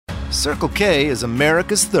Circle K is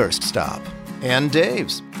America's thirst stop. And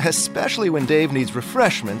Dave's, especially when Dave needs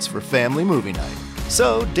refreshments for family movie night.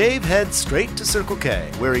 So Dave heads straight to Circle K,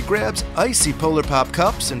 where he grabs icy Polar Pop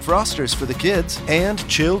cups and frosters for the kids and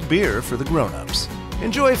chilled beer for the grown-ups.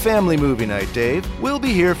 Enjoy family movie night, Dave. We'll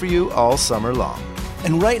be here for you all summer long.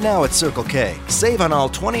 And right now at Circle K, save on all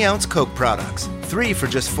 20-ounce Coke products, 3 for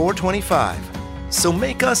just $4.25. So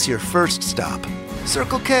make us your first stop.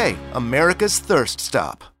 Circle K, America's thirst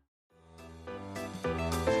stop.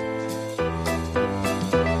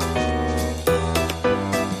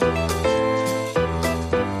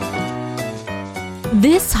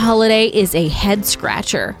 This holiday is a head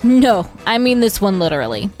scratcher. No, I mean this one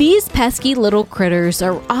literally. These pesky little critters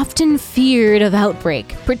are often feared of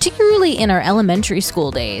outbreak, particularly in our elementary school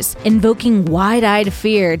days, invoking wide-eyed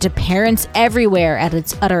fear to parents everywhere at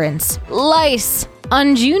its utterance. Lice!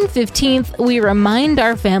 On June 15th, we remind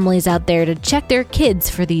our families out there to check their kids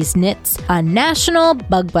for these nits on National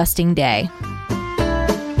Bug Busting Day.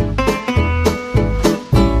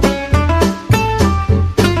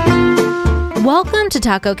 Welcome to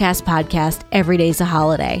TacoCast Podcast, Every Day's a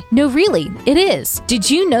Holiday. No, really, it is. Did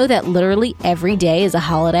you know that literally every day is a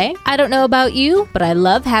holiday? I don't know about you, but I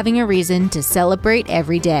love having a reason to celebrate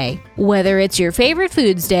every day. Whether it's your favorite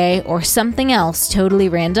foods day or something else totally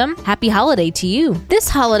random, happy holiday to you. This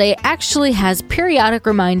holiday actually has periodic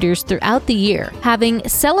reminders throughout the year, having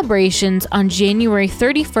celebrations on January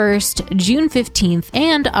 31st, June 15th,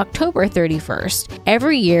 and October 31st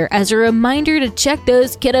every year as a reminder to check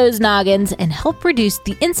those kiddos' noggins and help reduce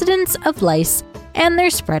the incidence of lice and their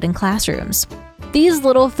spread in classrooms. These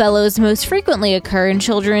little fellows most frequently occur in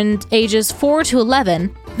children ages 4 to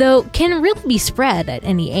 11, though can really be spread at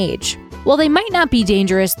any age. While they might not be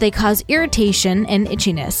dangerous, they cause irritation and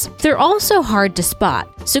itchiness. They're also hard to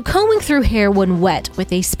spot, so combing through hair when wet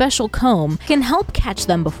with a special comb can help catch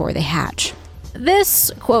them before they hatch.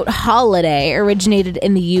 This, quote, holiday originated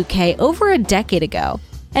in the UK over a decade ago,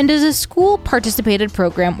 and is a school-participated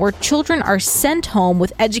program where children are sent home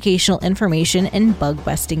with educational information and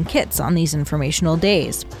bug-busting kits on these informational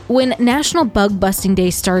days. When National Bug Busting Day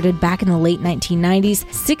started back in the late 1990s,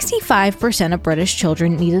 65% of British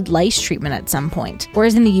children needed lice treatment at some point,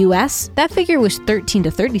 whereas in the US, that figure was 13 to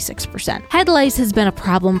 36%. Head lice has been a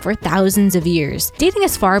problem for thousands of years, dating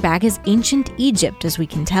as far back as ancient Egypt, as we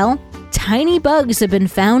can tell. Tiny bugs have been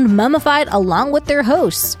found mummified along with their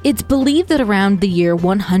hosts. It's believed that around the year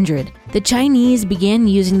 100, the Chinese began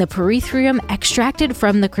using the peritherium extracted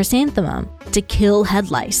from the chrysanthemum to kill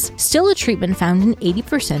head lice, still a treatment found in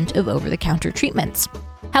 80% of over-the-counter treatments.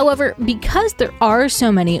 However, because there are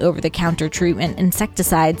so many over-the-counter treatment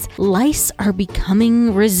insecticides, lice are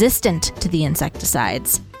becoming resistant to the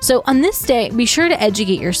insecticides. So on this day, be sure to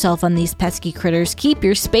educate yourself on these pesky critters, keep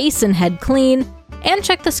your space and head clean, and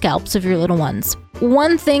check the scalps of your little ones.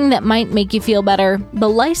 One thing that might make you feel better, the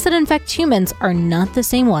lice that infect humans are not the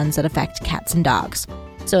same ones that affect cats and dogs.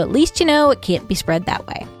 So at least you know it can't be spread that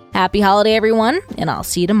way. Happy holiday, everyone, and I'll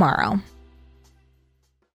see you tomorrow.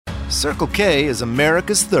 Circle K is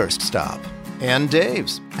America's thirst stop. And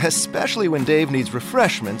Dave's, especially when Dave needs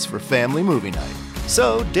refreshments for family movie night.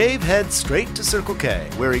 So Dave heads straight to Circle K,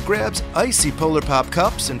 where he grabs icy Polar Pop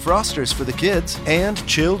cups and frosters for the kids and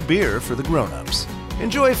chilled beer for the grown-ups.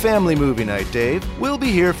 Enjoy family movie night, Dave. We'll be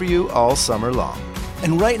here for you all summer long.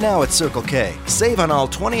 And right now at Circle K, save on all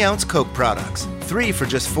 20-ounce Coke products, 3 for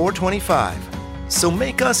just $4.25. So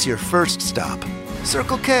make us your first stop.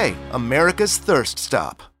 Circle K, America's thirst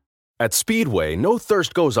stop. At Speedway, no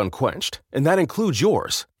thirst goes unquenched, and that includes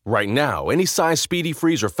yours. Right now, any size Speedy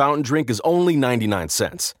Freeze or fountain drink is only 99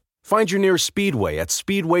 cents. Find your nearest Speedway at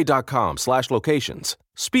speedway.com/locations.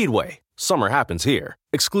 Speedway. Summer happens here.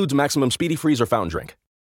 Excludes maximum Speedy Freeze or fountain drink.